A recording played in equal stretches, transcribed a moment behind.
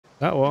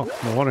Oh, well,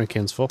 my watering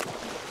can's full.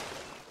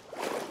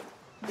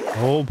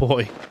 Oh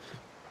boy.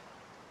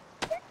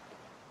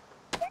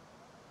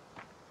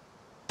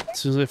 As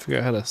soon as I figure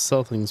out how to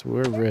sell things,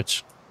 we're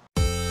rich.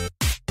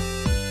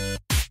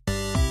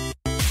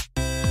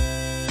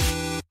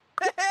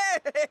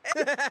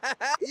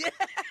 Yeah!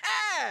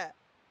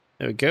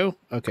 There we go.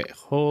 Okay,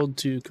 hold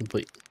to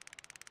complete.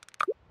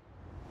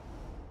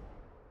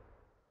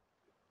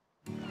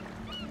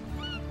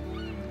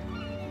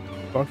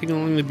 Walking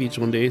along the beach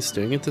one day,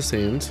 staring at the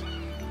sand,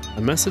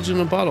 a message in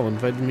a bottle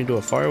invited me to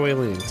a faraway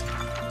land.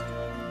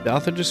 The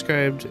author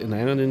described an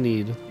island in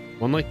need,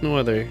 one like no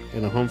other,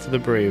 and a home for the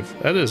brave.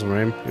 That is a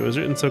rhyme. It was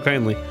written so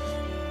kindly.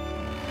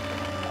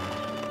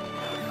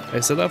 I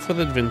set off with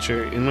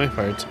adventure in my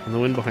heart and the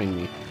wind behind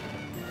me.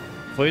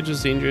 The voyage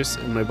was dangerous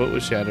and my boat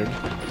was shattered.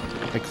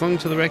 I clung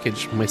to the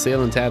wreckage, my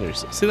sail in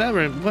tatters. See that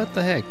rhyme? What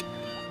the heck?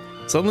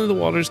 Suddenly the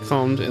waters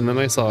calmed and then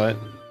I saw it.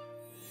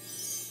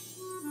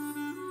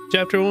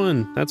 Chapter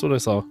 1. That's what I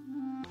saw.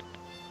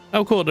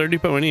 Oh, cool. I already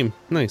put my name.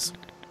 Nice.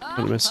 Got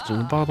a message in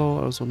the bottle.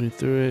 I was wandering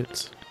through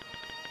it.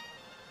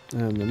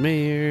 And the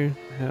mayor,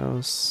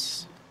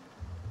 house,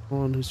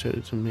 one who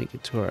started to make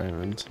it to our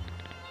island.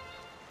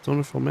 It's a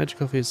wonderful,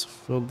 magical face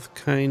filled with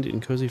kind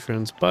and cozy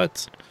friends,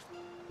 but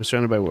we're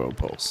surrounded by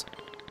whirlpools.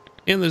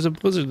 And there's a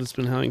blizzard that's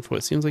been howling for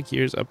what seems like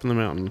years up in the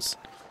mountains.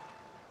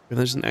 And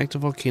there's an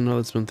active volcano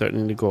that's been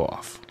threatening to go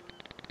off.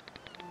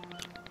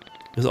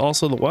 There's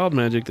also the wild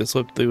magic that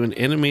slipped through an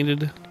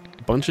animated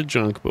bunch of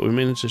junk, but we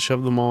managed to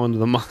shove them all into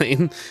the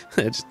mine.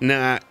 Just,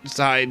 nah, just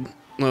hide.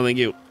 No, thank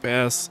you.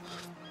 Pass.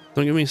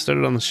 Don't get me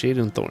started on the shade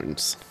and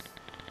thorns.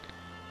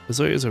 This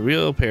way is a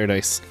real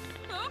paradise.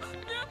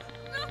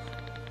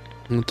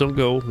 And don't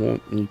go. Well,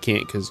 you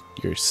can't because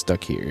you're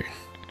stuck here.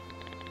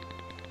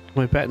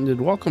 My patented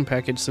welcome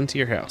package sent to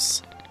your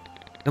house.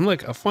 And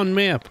look, a fun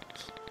map.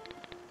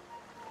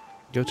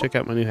 Go check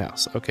out my new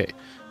house. Okay.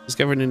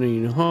 Discovered a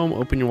new home.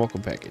 Open your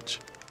welcome package.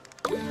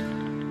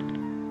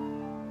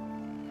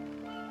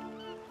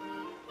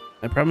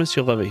 I promise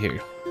you'll love it here.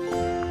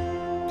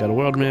 Got a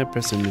world map.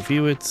 Press in to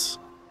view it.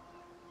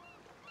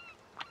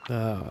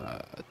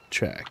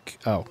 Track.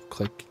 Oh,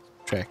 click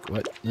track.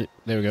 What?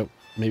 There we go.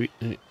 Maybe.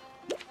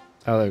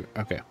 Oh, there.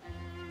 Okay.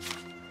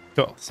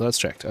 Cool. So that's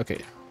tracked.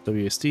 Okay.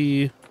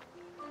 WSD.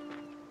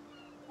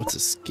 What's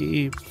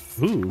escape?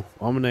 Ooh.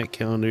 Almanac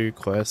calendar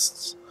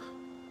quests.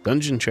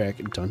 Dungeon track.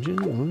 Dungeon?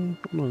 Hold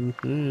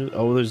on.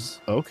 Oh,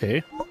 there's.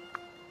 Okay.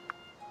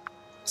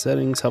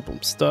 Settings. Help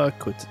them stuck.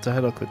 Quit the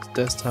title. Quit the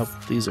desktop.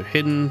 These are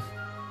hidden.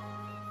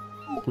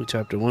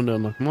 Chapter 1 to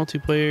unlock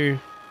multiplayer.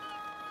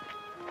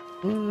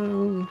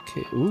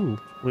 Okay. Ooh.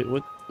 Wait.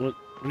 What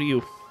are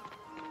you?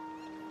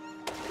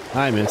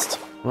 I missed.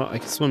 Well, I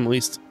can swim at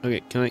least.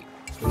 Okay. Can I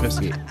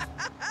investigate?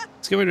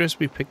 Discovered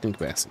recipe picnic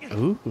basket.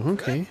 Ooh.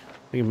 Okay.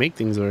 I can make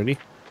things already.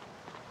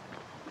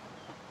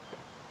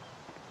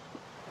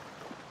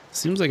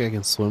 Seems like I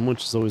can swim,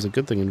 which is always a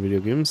good thing in video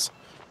games.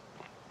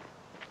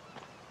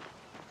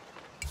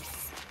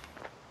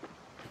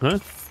 Huh?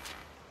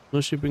 No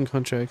shipping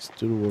contracts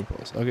due to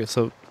whirlpools. Okay,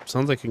 so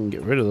sounds like I can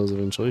get rid of those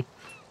eventually.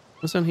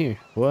 What's down here?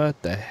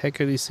 What the heck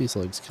are these sea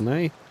slugs? Can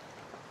I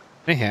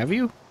have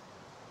you?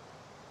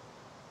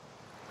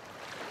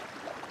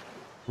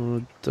 Well,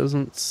 it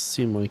doesn't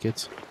seem like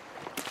it.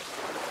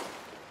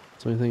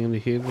 Is there anything under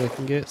here that I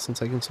can get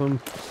since I can swim?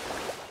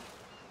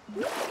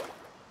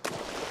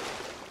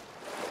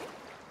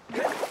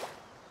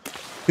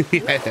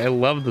 Yeah, I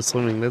love the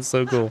swimming. That's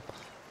so cool.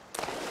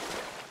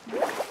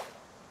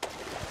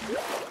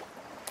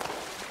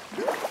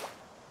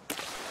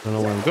 I don't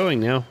know where I'm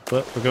going now,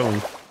 but we're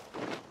going.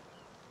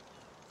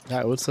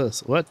 Ah, what's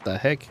this? What the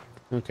heck?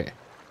 Okay.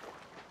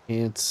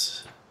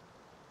 Can't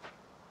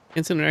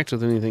interact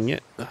with anything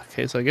yet.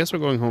 Okay, so I guess we're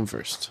going home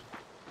first.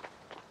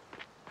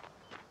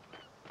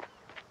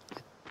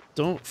 I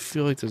don't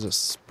feel like there's a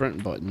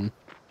sprint button.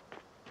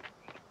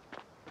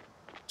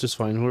 Just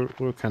fine.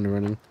 We're kind of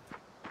running.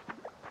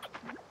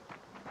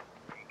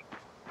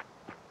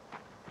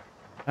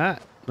 Ah,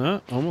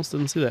 no, almost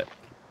didn't see that.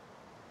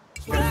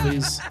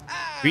 Please.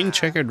 Green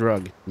checkered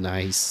rug.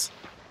 Nice.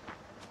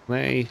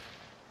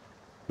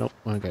 Nope.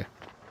 Okay.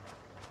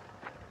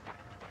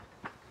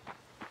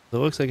 So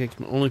it looks like I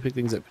can only pick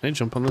things up. Can I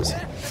jump on this?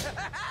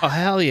 Oh,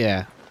 hell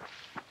yeah.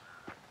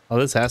 Oh,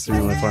 this has to be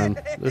my farm.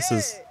 This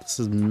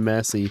is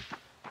messy.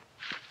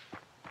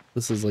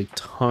 This is like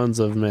tons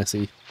of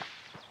messy.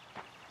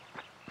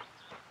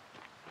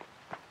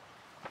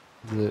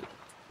 Is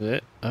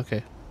it?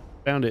 Okay.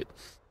 Found it.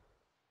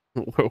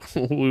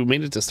 We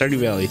made it to Stardew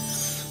Valley.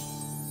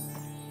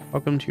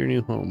 Welcome to your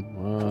new home.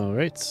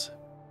 Alright. It's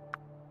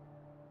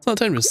not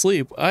time to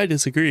sleep. I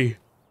disagree.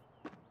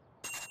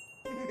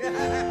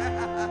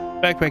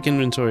 Backpack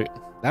inventory.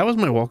 That was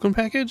my welcome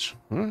package?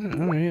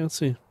 Alright, let's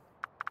see.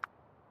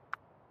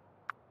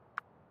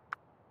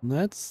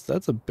 That's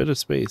a bit of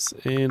space.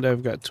 And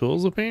I've got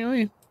tools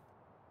apparently.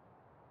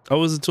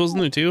 Oh, is the tools in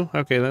there too?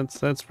 Okay,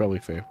 that's probably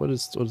fair. What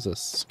is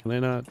this? Can I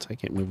not? I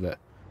can't move that.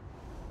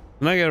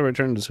 And I gotta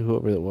return to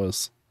whoever that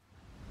was.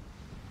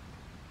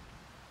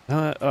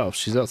 Oh,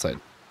 she's outside.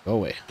 Go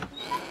away.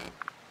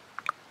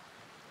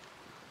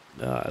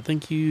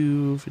 Thank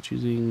you for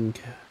choosing.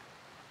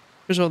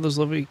 Here's all those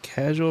lovely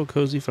casual,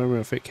 cozy farmer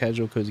outfit,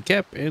 casual, cozy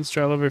cap, and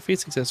straw lover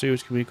face accessory,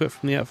 which can be equipped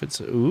from the outfits.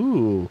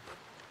 Ooh.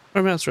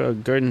 Farmhouse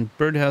rug, garden,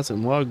 birdhouse,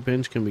 and log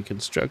bench can be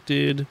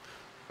constructed.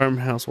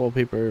 Farmhouse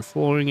wallpaper,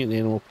 flooring, and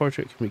animal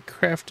portrait can be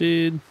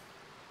crafted.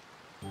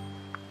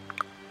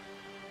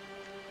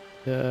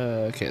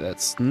 Okay,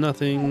 that's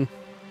nothing.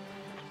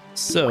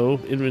 So,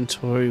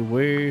 inventory,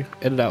 wear,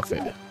 edit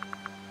outfit.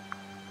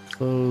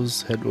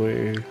 Clothes,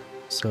 headwear.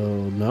 So,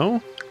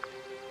 no?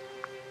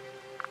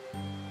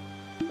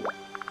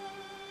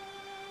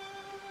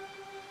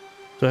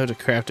 So I have to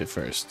craft it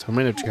first. I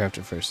might have to craft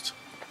it first.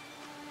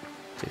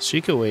 Okay,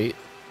 she can wait.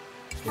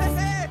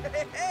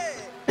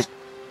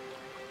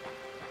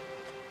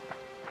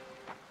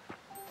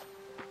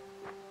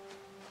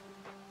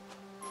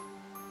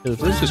 If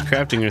this is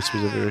crafting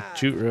recipes over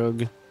jute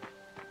rug.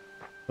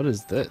 What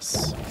is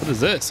this? What is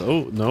this?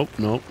 Oh, nope,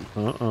 nope.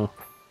 No,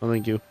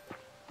 thank you.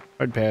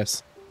 Hard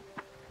pass.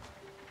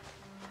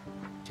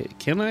 Okay,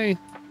 can I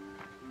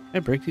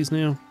break these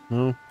now?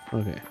 No?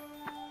 Okay.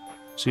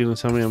 So you gonna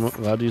tell me I'm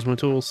allowed to use my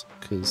tools?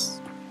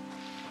 Because...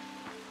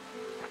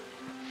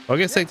 well,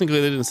 I guess technically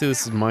they didn't say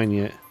this is mine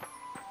yet.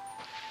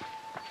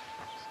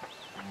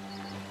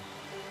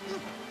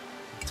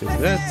 Take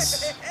that.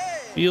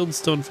 Field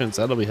stone fence,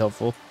 that'll be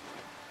helpful.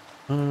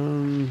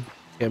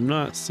 Okay, I'm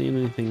not seeing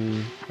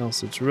anything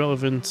else that's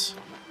relevant.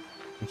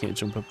 I can't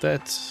jump up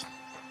that.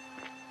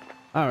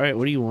 Alright,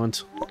 what do you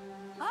want?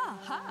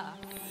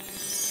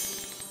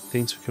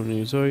 Thanks for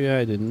coming to Zoria.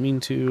 I didn't mean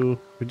to.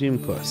 Redeem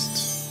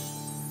quest.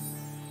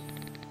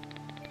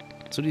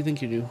 So what do you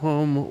think your new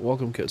home?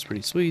 Welcome kit's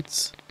pretty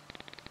sweet.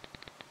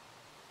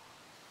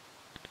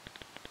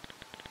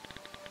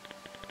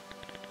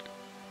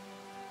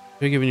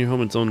 Are you giving your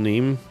home its own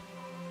name?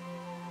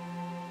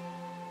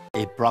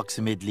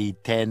 Approximately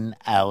 10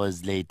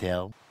 hours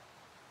later.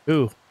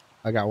 Ooh,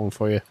 I got one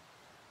for you.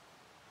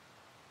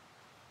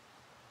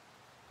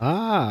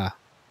 Ah,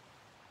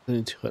 I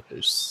need 2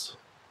 others.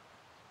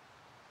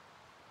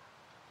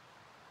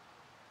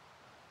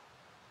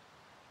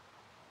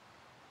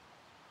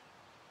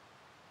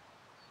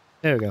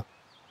 There we go.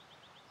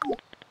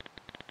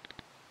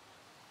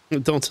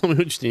 Don't tell me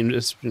what you named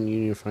this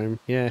Union Farm.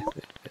 Yeah,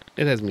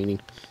 it has meaning.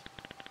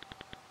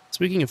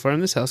 Speaking of farm,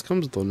 this house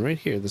comes with one right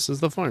here. This is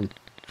the farm.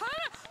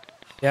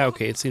 Yeah,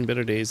 okay, it's seen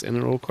better days, and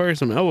it'll require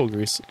some elbow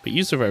grease, but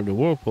you survived a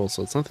whirlpool,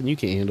 so it's nothing you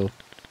can't handle.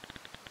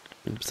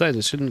 And besides,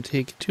 it shouldn't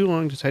take too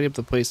long to tidy up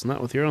the place,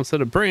 not with your own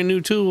set of brand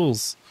new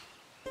tools.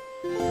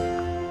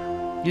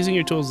 Using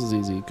your tools is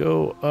easy.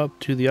 Go up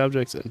to the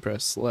objects and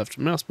press left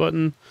mouse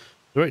button.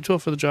 The right tool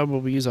for the job will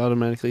be used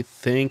automatically.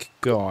 Thank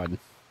God.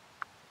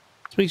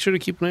 Just make sure to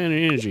keep an eye on your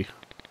energy.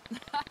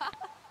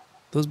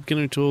 Those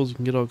beginner tools, you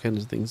can get all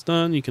kinds of things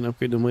done. You can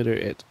upgrade them later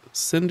at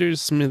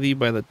Cinder's Smithy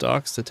by the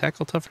docks to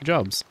tackle tougher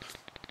jobs.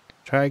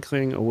 Try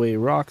clearing away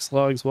rocks,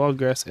 logs, wild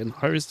grass, and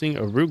harvesting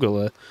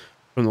arugula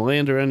from the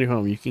land around your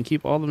home. You can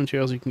keep all the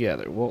materials you can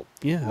gather. Well,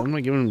 yeah, I'm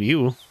not giving them to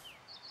you.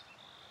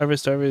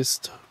 Harvest,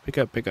 harvest, pick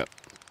up, pick up.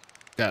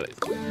 Got it.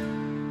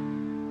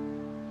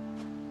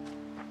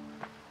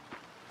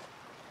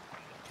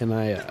 Can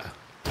I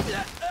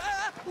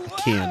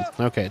can.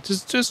 Okay,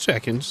 just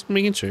checking, just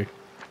making sure.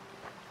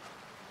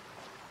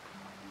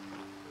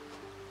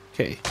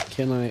 Okay,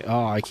 can I?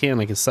 Oh, I can.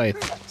 I can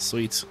scythe.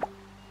 Sweet.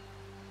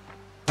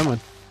 Come on,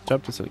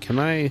 jump this. Can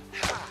I?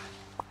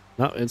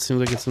 No, it seems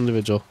like it's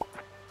individual.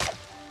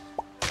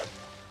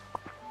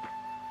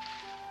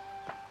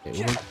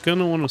 Okay, we're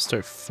gonna want to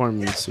start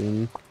farming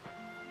soon.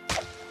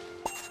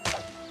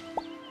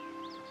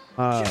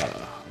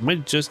 Am I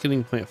just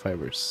getting plant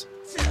fibers?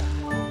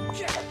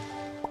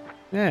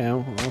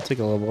 Yeah, I'll take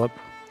a level up.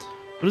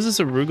 What is this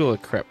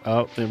arugula crap?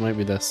 Oh, it might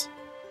be this.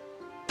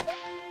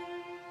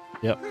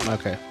 Yep,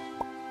 okay.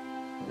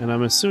 And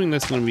I'm assuming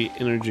that's going to be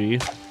energy.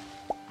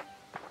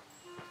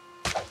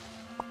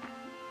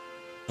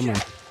 Come on.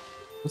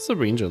 What's the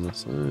range on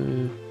this?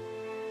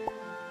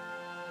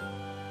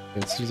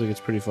 It seems like it's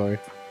pretty far.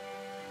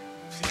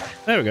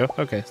 There we go.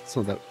 Okay, it's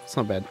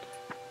not bad.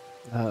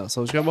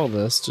 So let's grab all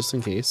this just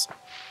in case.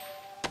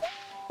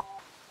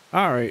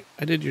 Alright,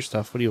 I did your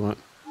stuff. What do you want?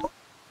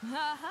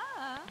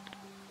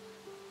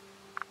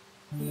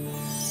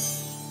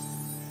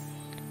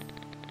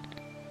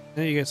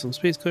 Now you got some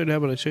space cleared. How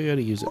about I show you how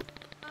to use it?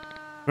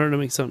 In order to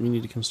make something, you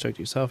need to construct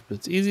yourself, but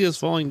it's easy as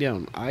falling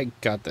down. I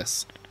got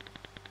this.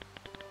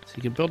 So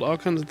you can build all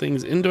kinds of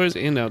things indoors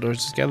and outdoors.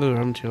 Just gather the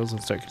raw materials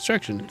and start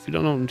construction. If you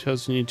don't know what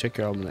materials you need, check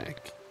your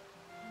almanac.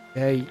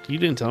 Hey, you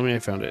didn't tell me I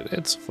found it.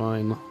 It's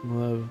fine.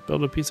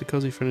 Build a piece of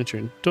cozy furniture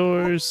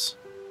indoors.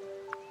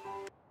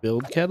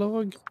 Build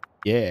catalog?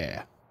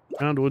 Yeah.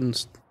 Found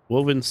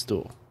woven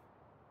stool.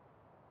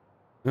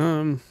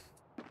 I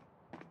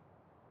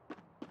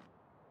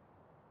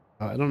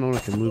don't know if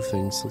I can move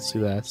things. Let's do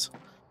that.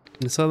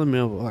 I saw the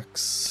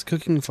mailbox.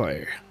 Cooking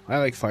fire. I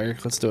like fire.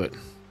 Let's do it.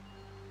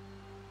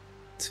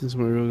 Seems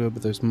real good,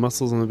 but there's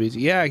mussels on the beach.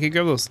 Yeah, I can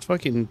grab those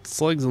fucking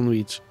slugs on the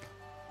beach.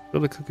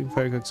 Build a cooking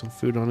fire, cook some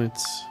food on it.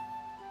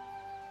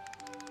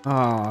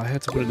 Ah, I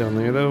had to put it down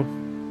there though.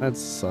 That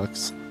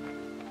sucks.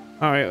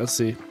 Alright, let's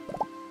see.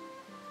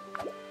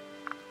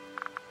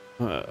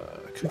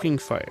 Cooking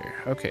fire.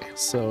 Okay,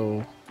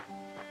 so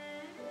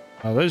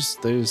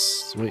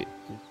there's wait.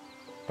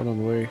 Hold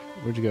on,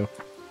 where'd you go?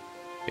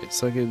 Okay,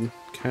 so I can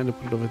kind of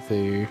put it over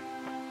there.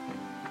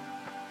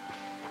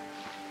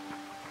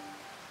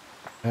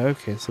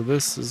 Okay, so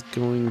this is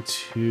going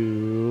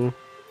to,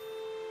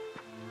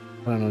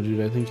 I don't know,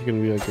 dude. I think you're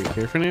gonna be like right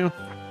here for now.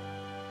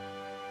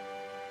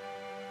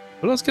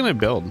 What else can I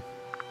build?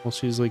 Well,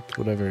 she's like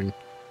whatever.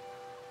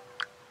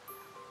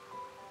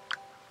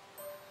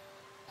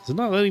 Is it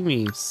not letting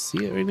me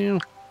see it right now?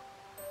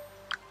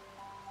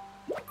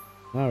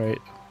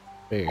 Alright.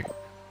 There.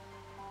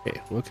 Okay,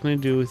 what can I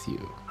do with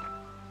you?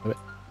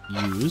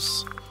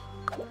 Use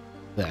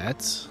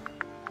that.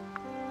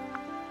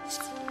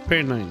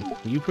 Prepare 9.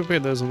 You prepare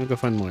those, I'm gonna go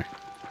find more.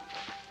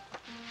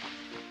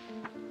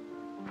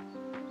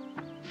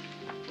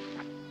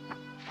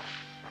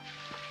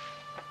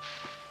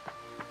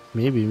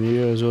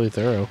 Maybe I was really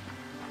thorough.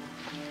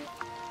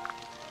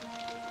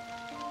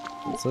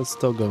 So that's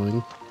still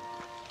going.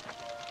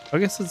 I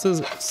guess it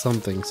says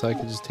something, so I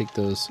can just take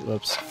those.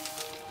 Whoops.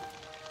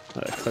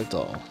 Collect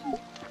all.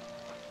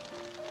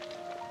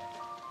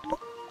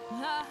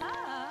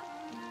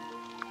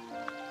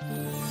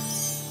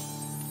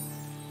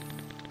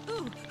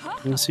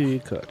 Let's see what you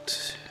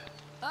cooked.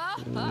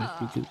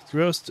 You can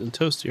roast and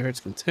toast to your heart's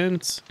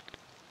content.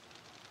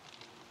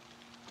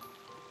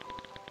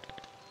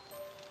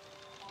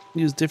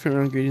 Use different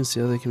raw ingredients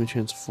so they can be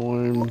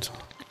transformed.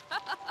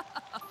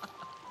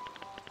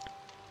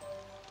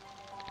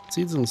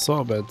 Seeds and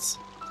soil beds.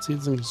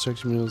 Seeds and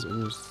construction meals in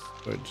your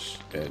storage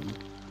bed.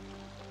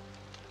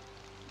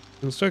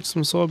 Construct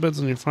some soil beds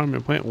on your farm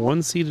and plant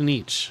 1 seed in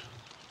each.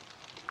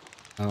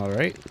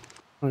 Alright.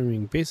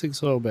 Farming basic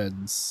soil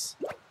beds.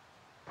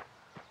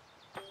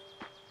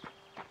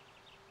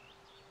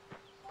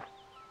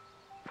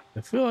 I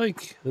feel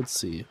like, let's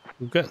see,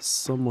 we've got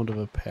somewhat of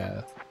a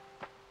path.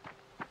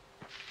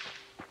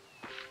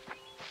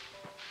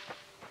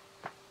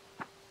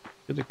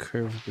 Get a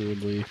curve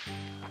weirdly.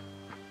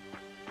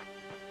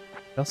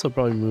 I also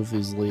probably move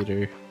these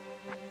later.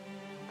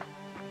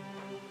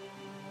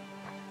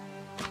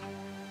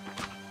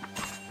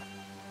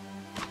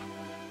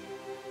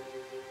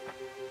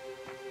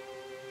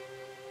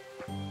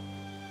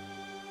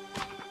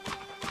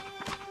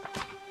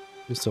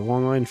 Just a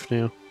long line for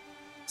now.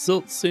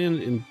 Silt,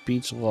 sand, and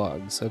beach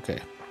logs. Okay.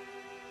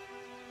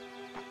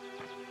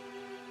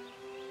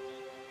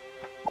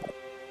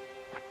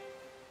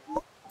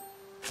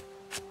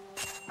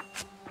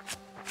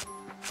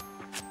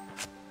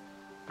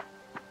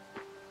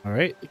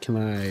 Alright, can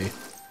I...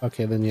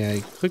 Okay, then yeah,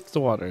 I click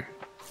the water.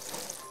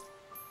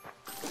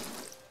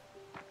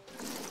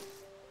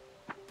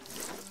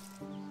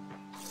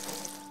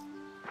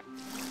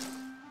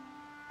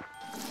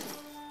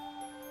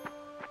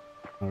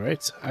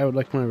 Alright, I would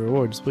like my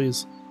rewards,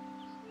 please.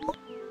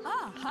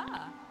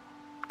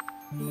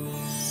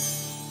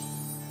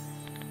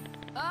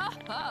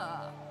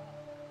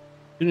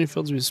 Junior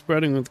fields will be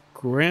sprouting with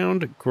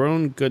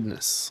ground-grown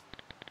goodness.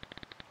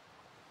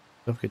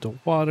 Don't forget to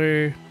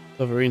water.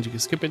 Don't have a range you can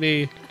skip a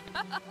day.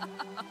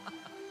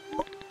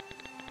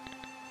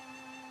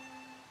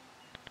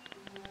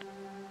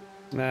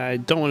 I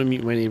don't want to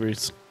meet my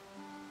neighbors.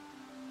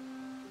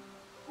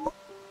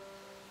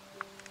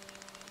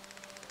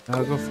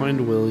 I'll go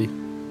find Willie.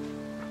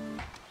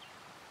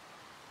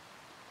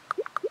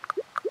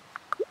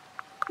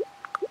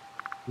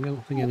 I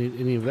don't think I need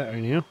any of that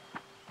right now.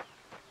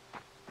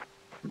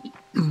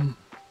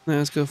 Now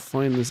let's go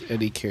find this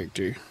Eddie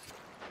character.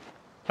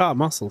 Ah,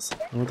 mussels.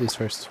 I want these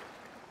first.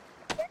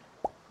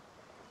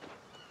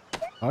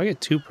 Oh, I get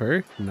 2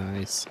 per?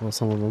 Nice. Well,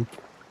 some of them.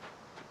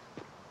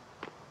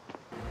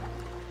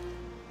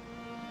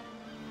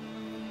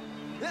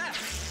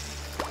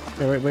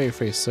 Yeah, right by your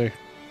face, sir.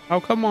 Oh,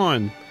 come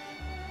on.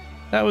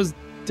 That was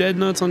dead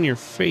nuts on your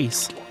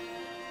face.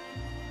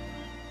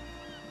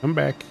 Come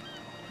back.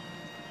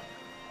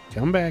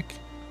 Come back.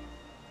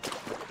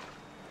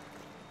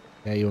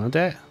 Yeah, you want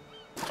that?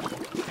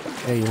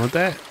 Yeah, you want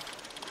that?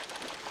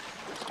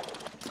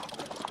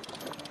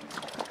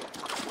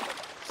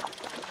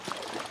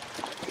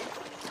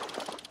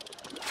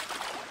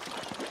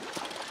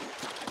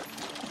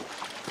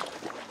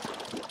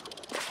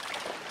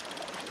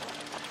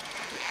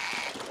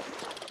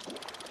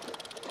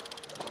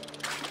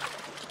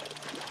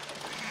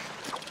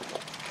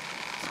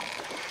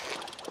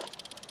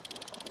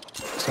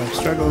 Stop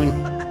struggling.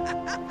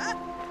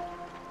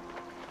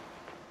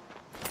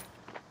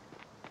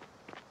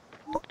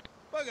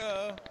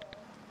 Bugger.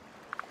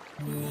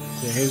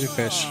 Yeah, here's your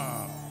fish.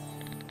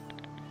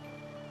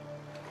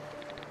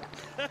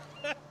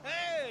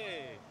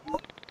 Hey.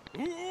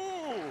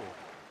 Ooh.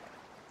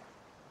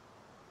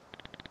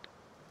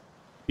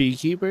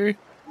 Beekeeper?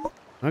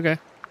 Okay.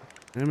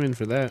 I'm in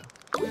for that.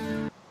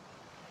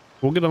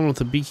 We'll get on with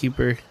the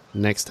beekeeper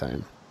next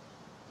time.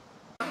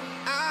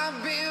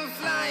 I've been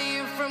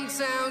flying from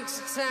town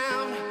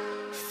town,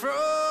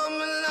 from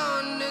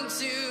London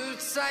to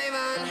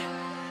Taiwan.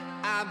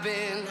 I've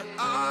been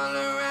all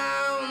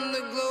around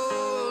the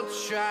globe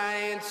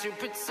trying to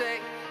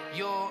protect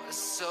your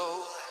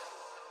soul.